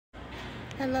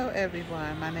Hello,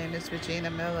 everyone. My name is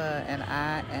Regina Miller, and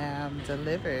I am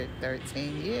delivered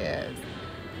 13 years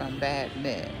from bad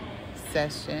men.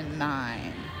 Session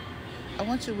 9. I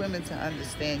want you women to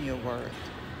understand your worth.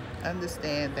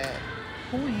 Understand that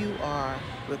who you are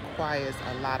requires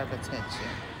a lot of attention.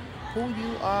 Who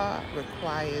you are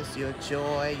requires your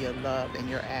joy, your love, and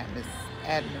your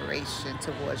admiration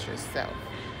towards yourself.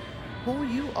 Who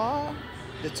you are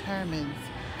determines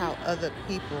how other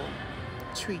people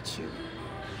treat you.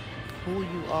 Who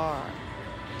you are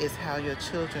is how your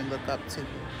children look up to you.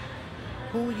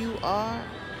 Who you are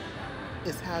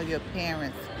is how your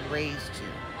parents raised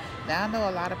you. Now, I know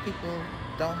a lot of people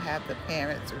don't have the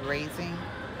parents raising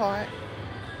part,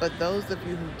 but those of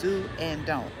you who do and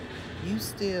don't, you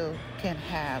still can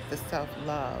have the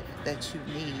self-love that you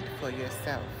need for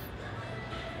yourself.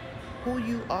 Who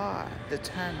you are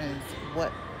determines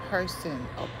what person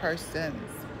or persons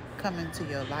come into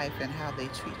your life and how they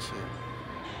treat you.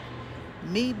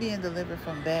 Me being delivered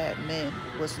from bad men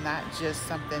was not just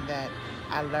something that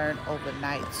I learned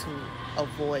overnight to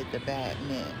avoid the bad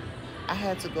men. I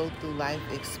had to go through life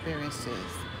experiences.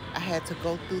 I had to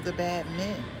go through the bad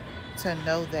men to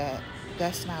know that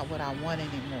that's not what I want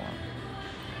anymore.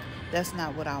 That's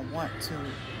not what I want to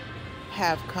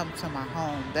have come to my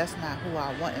home. That's not who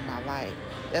I want in my life.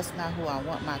 That's not who I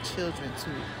want my children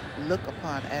to look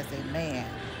upon as a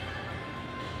man.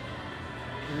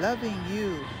 Loving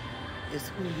you is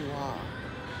who you are.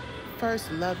 First,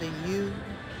 loving you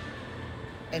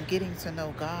and getting to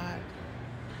know God.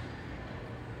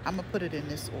 I'm going to put it in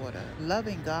this order.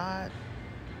 Loving God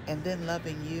and then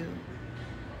loving you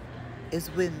is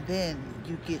when then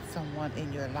you get someone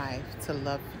in your life to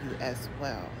love you as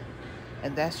well.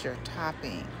 And that's your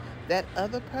topping. That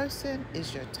other person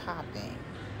is your topping.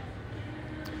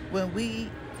 When we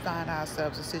find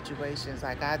ourselves in situations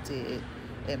like I did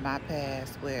in my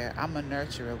past where I'm a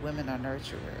nurturer, women are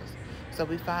nurturers. So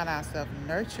we find ourselves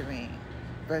nurturing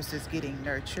versus getting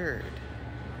nurtured.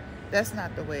 That's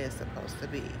not the way it's supposed to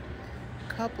be.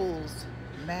 Couples,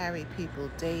 married people,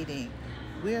 dating,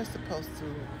 we're supposed to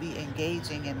be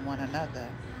engaging in one another,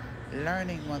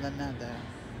 learning one another,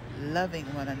 loving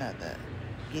one another,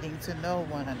 getting to know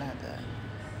one another.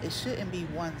 It shouldn't be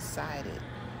one-sided.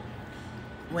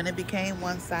 When it became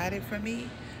one-sided for me,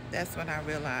 that's when I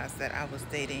realized that I was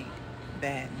dating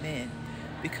bad men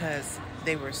because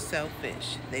they were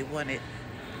selfish. They wanted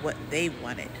what they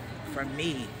wanted from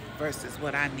me versus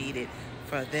what I needed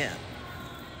for them.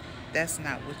 That's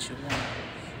not what you want.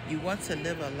 You want to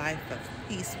live a life of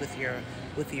peace with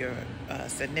your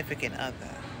significant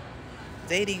other.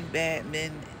 Dating bad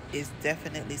men is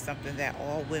definitely something that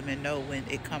all women know when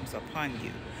it comes upon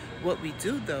you. What we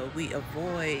do though, we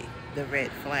avoid the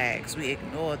red flags. We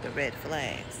ignore the red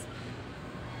flags.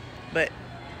 But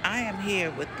I am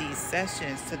here with these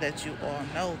sessions to let you all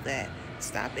know that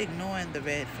stop ignoring the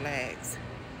red flags.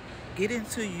 Get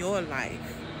into your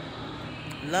life.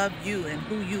 Love you and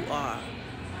who you are.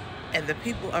 And the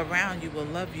people around you will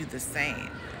love you the same.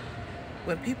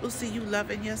 When people see you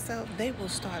loving yourself, they will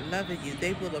start loving you.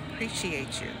 They will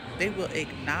appreciate you. They will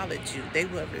acknowledge you. They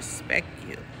will respect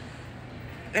you.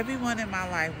 Everyone in my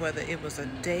life, whether it was a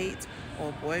date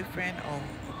or boyfriend or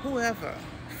whoever,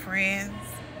 friends,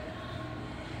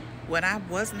 when I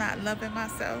was not loving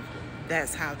myself,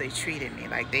 that's how they treated me.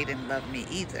 Like they didn't love me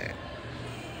either.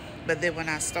 But then when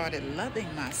I started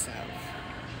loving myself,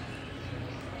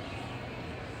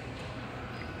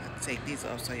 I'll take these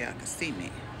off so y'all can see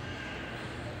me.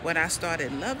 When I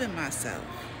started loving myself,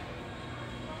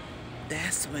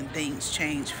 that's when things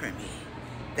changed for me.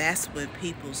 That's when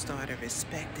people started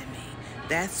respecting me.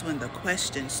 That's when the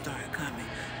questions start coming.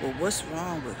 Well, what's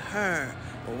wrong with her?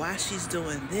 Or why she's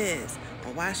doing this?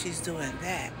 Or why she's doing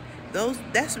that?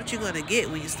 That's what you're going to get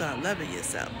when you start loving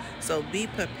yourself. So be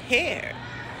prepared,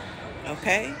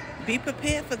 okay? Be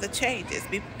prepared for the changes.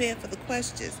 Be prepared for the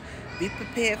questions. Be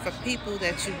prepared for people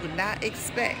that you would not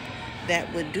expect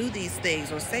that would do these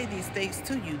things or say these things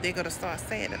to you. They're going to start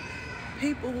saying them.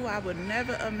 People who I would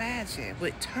never imagine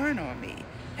would turn on me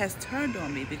has turned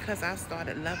on me because I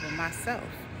started loving myself.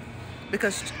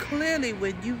 Because clearly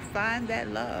when you find that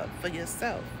love for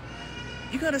yourself,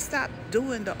 you're going to stop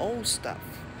doing the old stuff.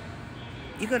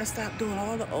 You're going to stop doing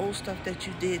all the old stuff that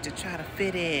you did to try to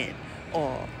fit in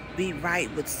or be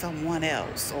right with someone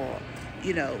else, or,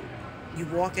 you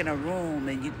walk in a room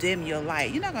and you dim your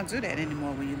light. You're not going to do that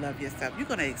anymore when you love yourself. You're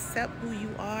going to accept who you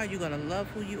are. You're going to love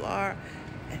who you are.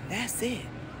 And that's it.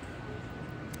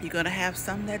 You're going to have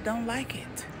some that don't like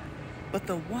it. But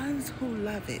the ones who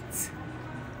love it,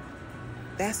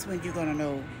 that's when you're going to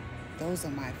know, those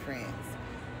are my friends.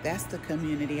 That's the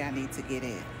community I need to get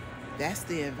in. That's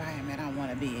the environment I want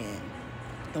to be in.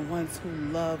 The ones who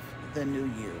love the new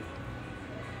you.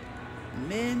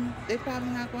 Men, they're probably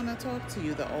not going to talk to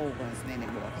you, the old ones,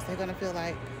 anymore, because they're going to feel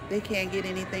like they can't get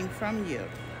anything from you.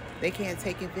 They can't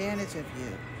take advantage of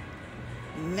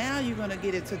you. Now you're going to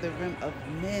get into the realm of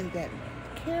men that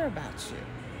care about you.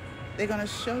 They're going to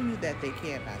show you that they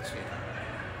care about you.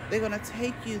 They're going to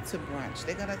take you to brunch.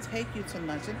 They're going to take you to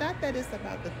lunch. And not that it's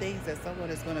about the things that someone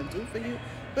is going to do for you,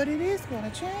 but it is going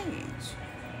to change.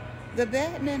 The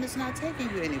bad man is not taking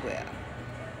you anywhere.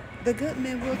 The good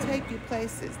men will take you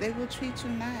places. They will treat you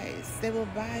nice. They will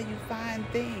buy you fine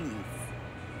things.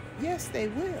 Yes, they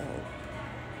will.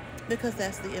 Because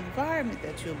that's the environment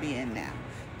that you'll be in now.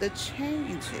 The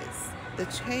change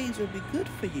will be good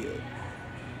for you.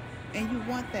 And you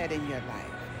want that in your life.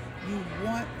 You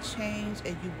want change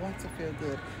and you want to feel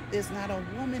good. There's not a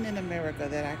woman in America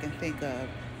that I can think of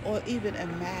or even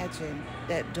imagine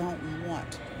that don't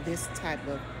want this type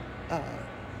of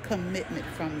commitment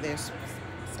from their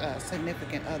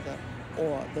significant other,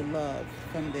 or the love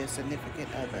from their significant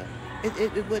other.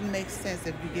 It wouldn't make sense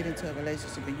if you get into a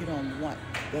relationship and you don't want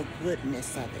the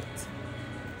goodness of it.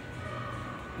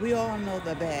 We all know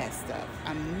the bad stuff.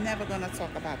 I'm never going to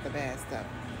talk about the bad stuff.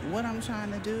 What I'm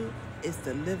trying to do is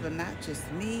deliver not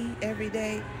just me every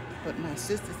day, but my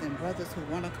sisters and brothers who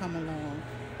want to come along,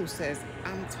 who says,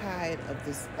 I'm tired of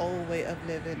this old way of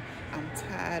living. I'm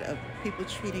tired of people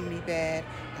treating me bad.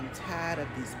 I'm tired of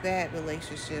these bad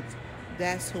relationships.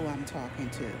 That's who I'm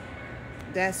talking to.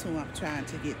 That's who I'm trying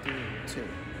to get through to.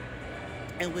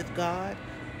 And with God,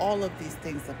 all of these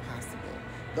things are possible.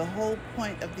 The whole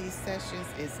point of these sessions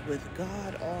is with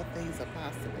God, all things are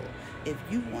possible. If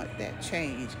you want that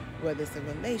change, whether it's a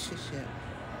relationship,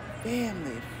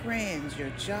 family, friends, your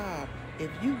job,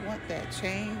 if you want that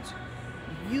change,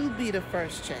 you be the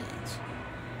first change.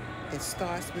 It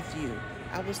starts with you.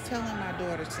 I was telling my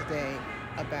daughter today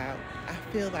about, I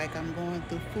feel like I'm going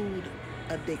through food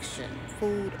addiction,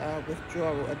 food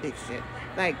withdrawal addiction.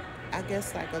 Like, I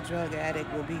guess like a drug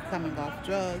addict will be coming off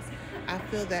drugs. I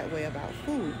feel that way about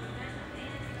food.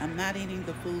 I'm not eating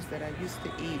the foods that I used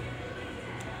to eat.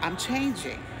 I'm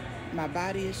changing. My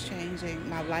body is changing.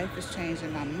 My life is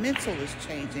changing. My mental is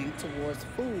changing towards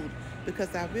food,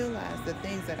 because I realize the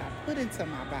things that I put into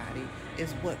my body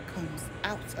is what comes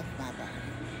out of my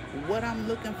body. What I'm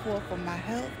looking for my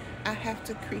health, I have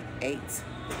to create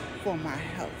for my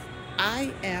health.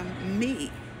 I am me.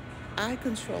 I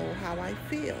control how I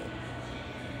feel.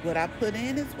 What I put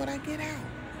in is what I get out.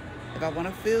 If I want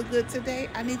to feel good today,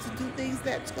 I need to do things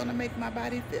that's going to make my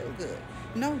body feel good.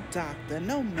 No doctor,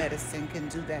 no medicine can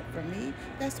do that for me.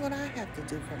 That's what I have to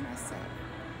do for myself.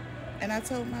 And I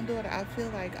told my daughter, I feel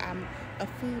like I'm a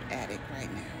food addict right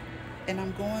now, and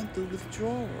I'm going through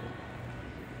withdrawal.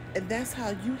 And that's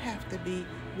how you have to be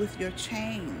with your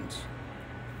change.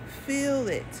 Feel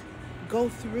it. Go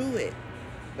through it.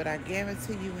 But I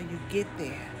guarantee you, when you get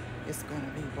there, it's going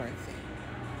to be worth it.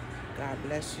 God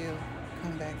bless you.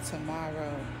 Come back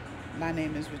tomorrow. My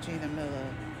name is Regina Miller,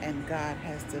 and God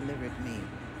has delivered me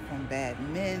from bad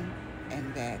men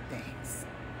and bad things.